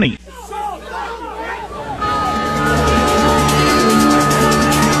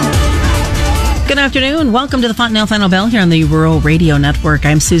afternoon. Welcome to the Fontanelle Final Bell here on the Rural Radio Network.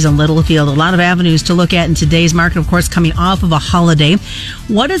 I'm Susan Littlefield. A lot of avenues to look at in today's market, of course, coming off of a holiday.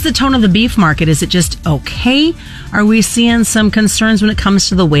 What is the tone of the beef market? Is it just okay? Are we seeing some concerns when it comes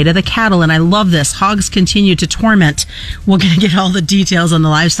to the weight of the cattle? And I love this. Hogs continue to torment. We're going to get all the details on the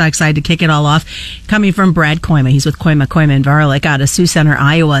livestock side to kick it all off. Coming from Brad Kooima. He's with Kooima and Varilek out of Sioux Center,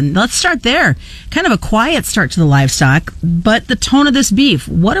 Iowa. And let's start there. Kind of a quiet start to the livestock, but the tone of this beef,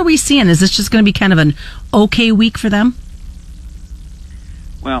 what are we seeing? Is this just going to be kind of an okay week for them?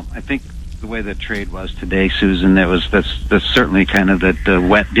 Well, I think the way the trade was today, Susan, that's certainly kind of the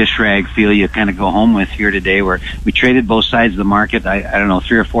wet dish rag feel you kind of go home with here today, where we traded both sides of the market, I don't know,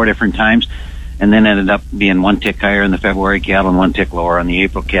 3 or 4 different times, and then ended up being one tick higher in the February cattle and one tick lower on the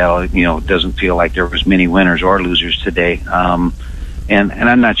April cattle. You know, it doesn't feel like there was many winners or losers today. And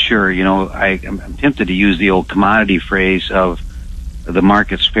I'm not sure, you know, I'm tempted to use the old commodity phrase of the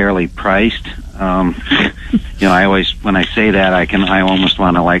market's fairly priced. You know, I always, when I say that, I almost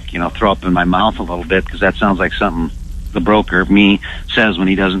want to, like, you know, throw up in my mouth a little bit, because that sounds like something the broker, me, says when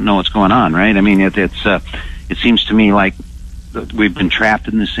he doesn't know what's going on, right? I mean, it seems to me like we've been trapped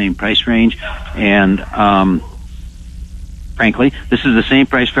in the same price range, and frankly, this is the same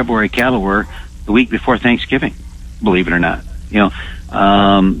price February cattle were the week before Thanksgiving, believe it or not. You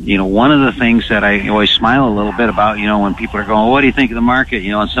know, one of the things that I always smile a little bit about, you know, when people are going, what do you think of the market?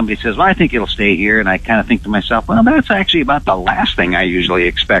 You know, and somebody says, well, I think it'll stay here. And I kind of think to myself, well, that's actually about the last thing I usually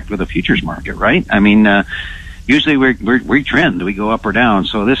expect with a futures market, right? I mean, usually we trend, we go up or down.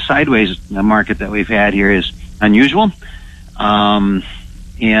 So this sideways market that we've had here is unusual. And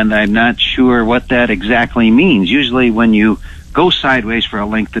I'm not sure what that exactly means. Usually when you go sideways for a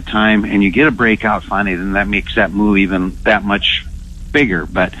length of time and you get a breakout finally, then that makes that move even that much bigger.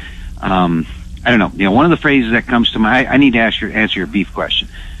 But I don't know. You know, one of the phrases that comes to mind, I need to answer your beef question.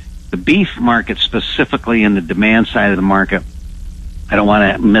 The beef market, specifically in the demand side of the market, I don't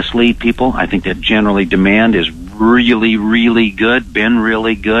want to mislead people. I think that generally demand is really, really good, been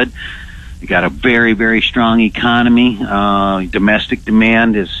really good. You got a very, very strong economy. Domestic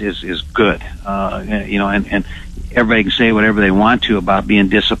demand is good. You know, and everybody can say whatever they want to about being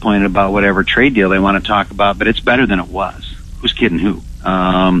disappointed about whatever trade deal they want to talk about, but it's better than it was. Who's kidding who?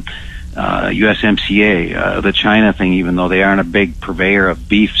 USMCA, the China thing, even though they aren't a big purveyor of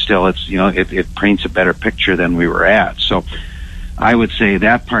beef, still it's, you know, it paints a better picture than we were at. So I would say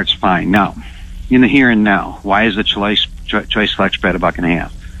that part's fine. Now, in the here and now, why is the choice select spread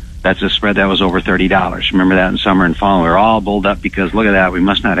 $1.50? That's a spread that was over $30. Remember that in summer and fall. We're all bulled up because, look at that, we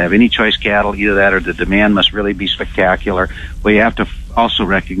must not have any choice cattle. Either that or the demand must really be spectacular. Well, you have to also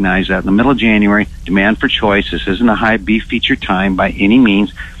recognize that in the middle of January, demand for choice, this isn't a high beef feature time by any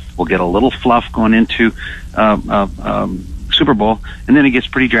means. We'll get a little fluff going into Super Bowl, and then it gets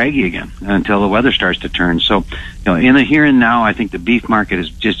pretty draggy again until the weather starts to turn. So, you know, in the here and now, I think the beef market is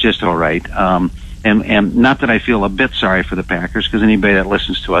just all right. And not that I feel a bit sorry for the Packers, because anybody that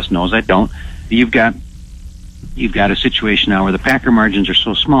listens to us knows I don't. You've got a situation now where the Packer margins are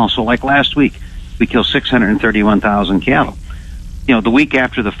so small. So like last week, we killed 631,000 cattle. You know, the week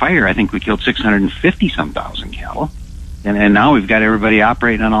after the fire, I think we killed 650-some thousand cattle. And now we've got everybody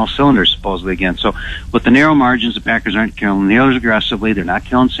operating on all cylinders, supposedly, again. So with the narrow margins, the Packers aren't killing the others aggressively. They're not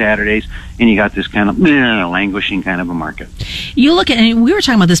killing Saturdays. And you got this kind of languishing kind of a market. You look at, and we were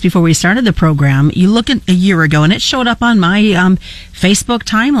talking about this before we started the program, you look at a year ago, and it showed up on my Facebook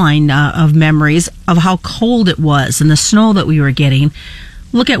timeline of memories of how cold it was and the snow that we were getting.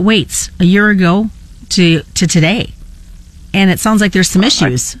 Look at weights a year ago to today. And it sounds like there's some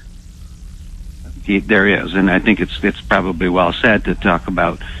issues. There is, and I think it's probably well said to talk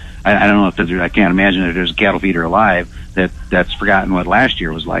about. I don't know if I can't imagine that there's a cattle feeder alive that's forgotten what last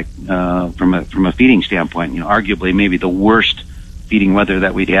year was like from a feeding standpoint. You know, arguably maybe the worst feeding weather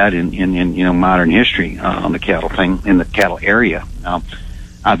that we'd had in you know, modern history on the cattle thing in the cattle area.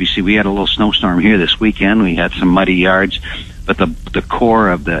 Obviously, we had a little snowstorm here this weekend. We had some muddy yards, but the core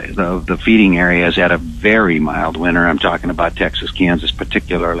of the feeding area has had a very mild winter. I'm talking about Texas, Kansas,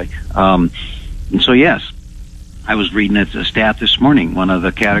 particularly. And so, yes, I was reading a stat this morning. One of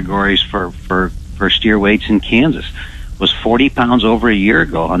the categories for steer weights in Kansas was 40 pounds over a year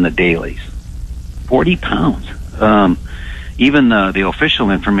ago on the dailies. 40 pounds. Even the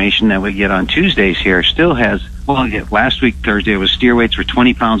official information that we get on Tuesdays here still has, well, last week, Thursday, was steer weights were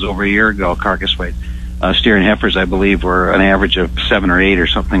 20 pounds over a year ago, carcass weight. Steer and heifers, I believe, were an average of 7 or 8 or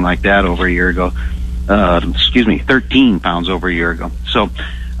something like that over a year ago. 13 pounds over a year ago. So,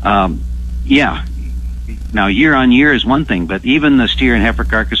 yeah, now year on year is one thing, but even the steer and heifer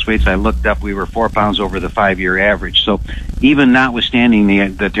carcass weights I looked up, we were 4 pounds over the 5-year average. So even notwithstanding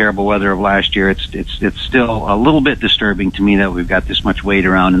the terrible weather of last year, it's still a little bit disturbing to me that we've got this much weight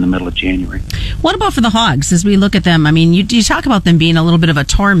around in the middle of January. What about for the hogs as we look at them? I mean, you talk about them being a little bit of a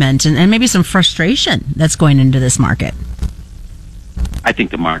torment and maybe some frustration that's going into this market. I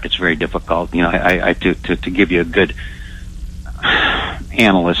think the market's very difficult. You know, to give you a good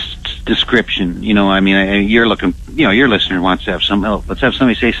analyst's description, you know, I mean, you're looking, you know, your listener wants to have let's have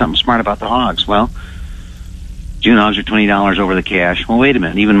somebody say something smart about the hogs. Well, June hogs are $20 over the cash. Well, wait a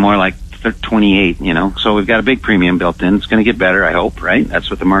minute, even more like 28, you know, so we've got a big premium built in. It's going to get better, I hope, right?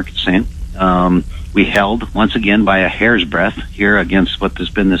 That's what the market's saying. We held once again by a hair's breadth here against what has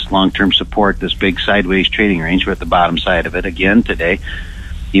been this long-term support, this big sideways trading range. We're at the bottom side of it again today.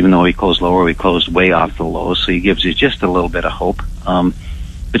 Even though we closed lower, we closed way off the lows, so it gives you just a little bit of hope.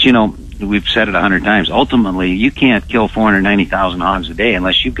 But you know, we've said it 100 times. Ultimately, you can't kill 490,000 hogs a day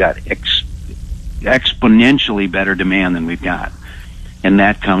unless you've got exponentially better demand than we've got, and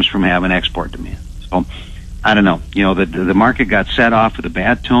that comes from having export demand. So I don't know. You know, the market got set off with a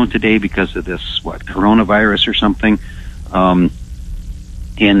bad tone today because of this coronavirus or something.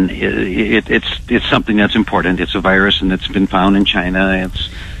 And it's something that's important. It's a virus, and it's been found in China.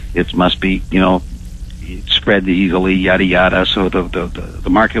 It must be, you know, spread easily, yada yada. So the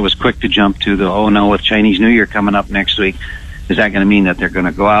market was quick to jump to the, oh no, with Chinese New Year coming up next week, is that going to mean that they're going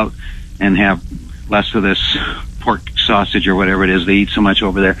to go out and have less of this pork sausage or whatever it is they eat so much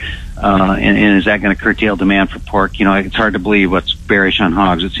over there? And is that going to curtail demand for pork? You know, it's hard to believe what's bearish on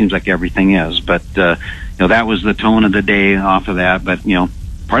hogs. It seems like everything is, but you know, that was the tone of the day off of that. But you know,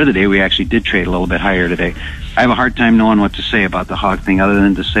 part of the day we actually did trade a little bit higher today. I have a hard time knowing what to say about the hog thing, other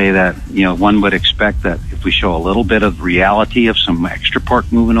than to say that, you know, one would expect that if we show a little bit of reality of some extra pork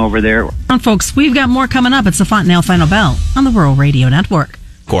moving over there. Folks, we've got more coming up. It's the Fontanelle Final Bell on the Rural Radio Network.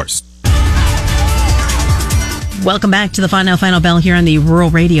 Of course. Welcome back to the Final Bell here on the Rural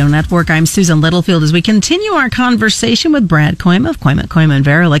Radio Network. I'm Susan Littlefield as we continue our conversation with Brad Kooima of Kooima and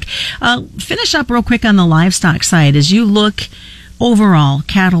Varilek. Finish up real quick on the livestock side as you look overall,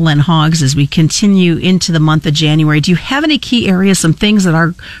 cattle and hogs, as we continue into the month of January. Do you have any key areas, some things that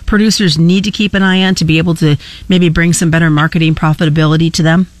our producers need to keep an eye on to be able to maybe bring some better marketing profitability to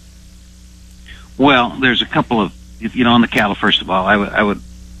them? Well, there's a couple of, you know, on the cattle, first of all, I would,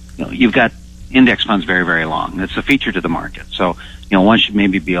 you know, you've got index funds very, very long. It's a feature to the market. So, you know, one should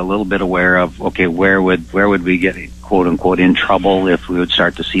maybe be a little bit aware of, okay, where would we get, quote unquote, in trouble if we would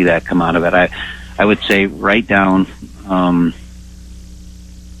start to see that come out of it? I would say write down,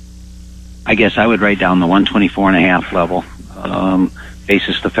 I guess I would write down the 124.5 level,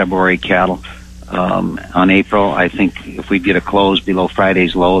 basis the February cattle. On April, I think if we get a close below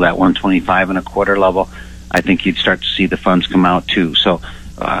Friday's low, that 125.25 level, I think you'd start to see the funds come out too. So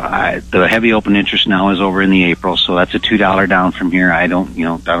the heavy open interest now is over in the April, so that's a $2 down from here. I don't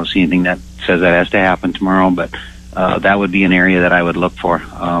see anything that says that has to happen tomorrow, but that would be an area that I would look for.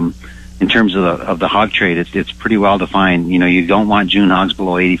 In terms of the hog trade, it's pretty well defined. You know, you don't want June hogs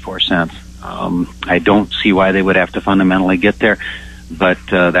below 84 cents. I don't see why they would have to fundamentally get there, but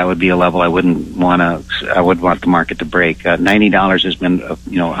that would be a level I would want the market to break. $90 has been,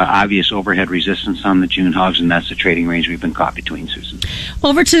 obvious overhead resistance on the June hogs, and that's the trading range we've been caught between, Susan.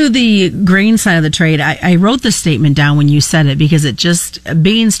 Over to the grain side of the trade, I wrote the statement down when you said it because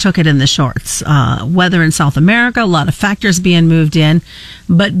beans took it in the shorts. Weather in South America, a lot of factors being moved in,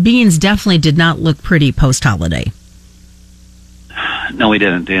 but beans definitely did not look pretty post-holiday. No, we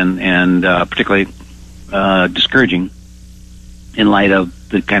didn't, and particularly discouraging in light of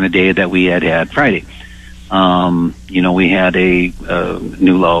the kind of day that we had Friday. We had a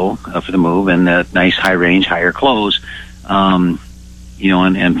new low for the move and a nice high range, higher close. And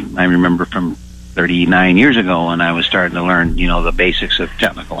I remember from 39 years ago when I was starting to learn, the basics of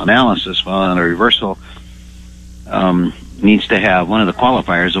technical analysis. Well, and a reversal needs to have, one of the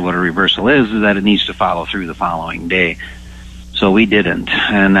qualifiers of what a reversal is that it needs to follow through the following day. So we didn't,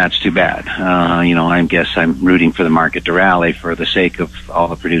 and that's too bad. I guess I'm rooting for the market to rally for the sake of all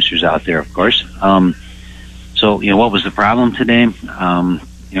the producers out there, of course. So what was the problem today?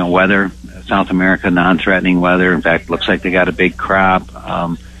 Weather, South America, non-threatening weather. In fact, looks like they got a big crop.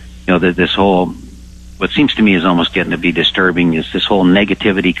 This whole, what seems to me is almost getting to be disturbing is this whole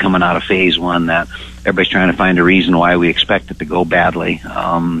negativity coming out of phase one that everybody's trying to find a reason why we expect it to go badly,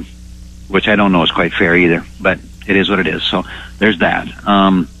 which I don't know is quite fair either, but it is what it is. So there's that.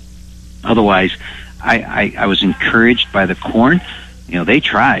 Otherwise, I was encouraged by the corn. They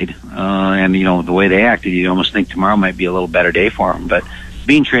tried, and the way they acted, you almost think tomorrow might be a little better day for them. But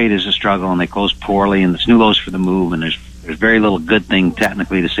bean trade is a struggle, and they close poorly, and it's new lows for the move, and there's very little good thing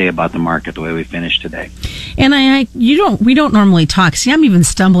technically to say about the market the way we finished today. And we don't normally talk. See, I'm even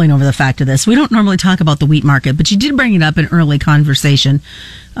stumbling over the fact of this. We don't normally talk about the wheat market, but you did bring it up in early conversation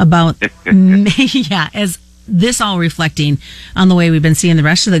about, as this all reflecting on the way we've been seeing the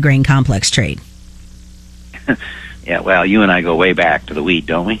rest of the grain complex trade. Yeah, well, you and I go way back to the wheat,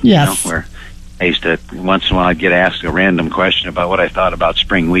 don't we? Yes. Where I used to, once in a while, I'd get asked a random question about what I thought about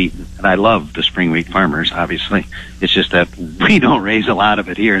spring wheat. And I love the spring wheat farmers, obviously. It's just that we don't raise a lot of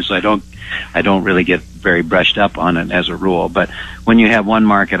it here, so I don't really get very brushed up on it as a rule. But when you have one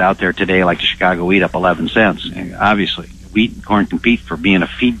market out there today, like the Chicago wheat up 11 cents, obviously wheat and corn compete for being a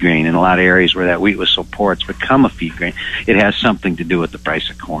feed grain in a lot of areas where that wheat was so poor. It's become a feed grain. It has something to do with the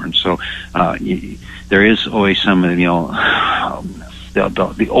price of corn. So there is always some,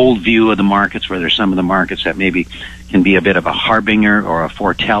 the old view of the markets where there's some of the markets that maybe can be a bit of a harbinger or a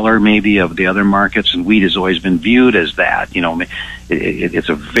foreteller maybe of the other markets, and wheat has always been viewed as that. It's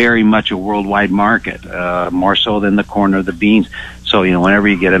a very much a worldwide market, more so than the corn or the beans. So, whenever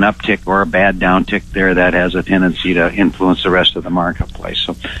you get an uptick or a bad downtick there, that has a tendency to influence the rest of the marketplace.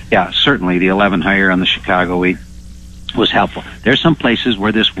 So, yeah, certainly the 11 higher on the Chicago wheat was helpful. There's some places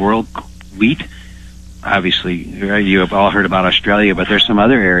where this world wheat, obviously, you have all heard about Australia, but there's some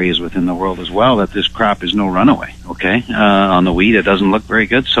other areas within the world as well that this crop is no runaway, okay? On the wheat, it doesn't look very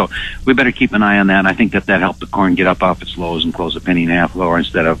good, so we better keep an eye on that. And I think that helped the corn get up off its lows and close a penny and a half lower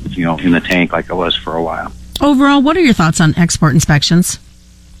instead of, in the tank like it was for a while. Overall, what are your thoughts on export inspections?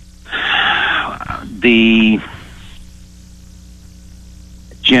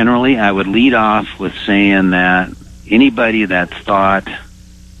 Generally, I would lead off with saying that anybody that thought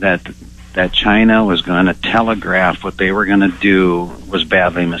that China was going to telegraph what they were going to do was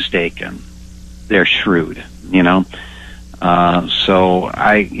badly mistaken. They're shrewd, So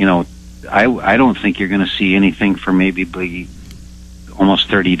I don't think you're going to see anything for maybe almost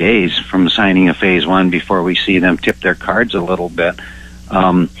 30 days from the signing of phase one before we see them tip their cards a little bit.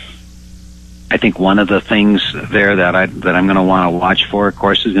 I think one of the things there that I'm going to want to watch for, of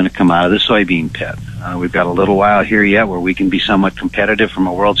course, is going to come out of the soybean pit. We've got a little while here yet where we can be somewhat competitive from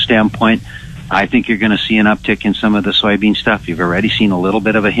a world standpoint. I think you're going to see an uptick in some of the soybean stuff. You've already seen a little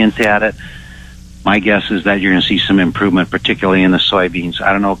bit of a hint at it. My guess is that you're going to see some improvement, particularly in the soybeans.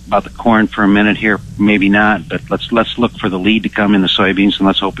 I don't know about the corn for a minute here, maybe not, but let's look for the lead to come in the soybeans, and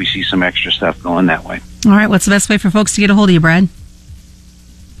let's hope we see some extra stuff going that way. All right, what's the best way for folks to get a hold of you, Brad?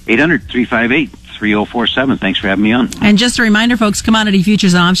 800-358-3047. Thanks for having me on. And just a reminder, folks, commodity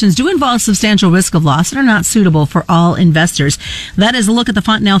futures and options do involve substantial risk of loss and are not suitable for all investors. That is a look at the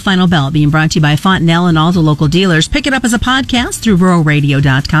Fontanelle Final Bell, being brought to you by Fontanelle and all the local dealers. Pick it up as a podcast through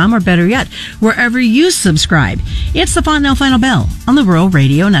ruralradio.com, or better yet, wherever you subscribe. It's the Fontanelle Final Bell on the Rural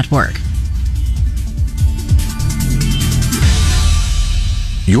Radio Network.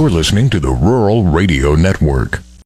 You're listening to the Rural Radio Network.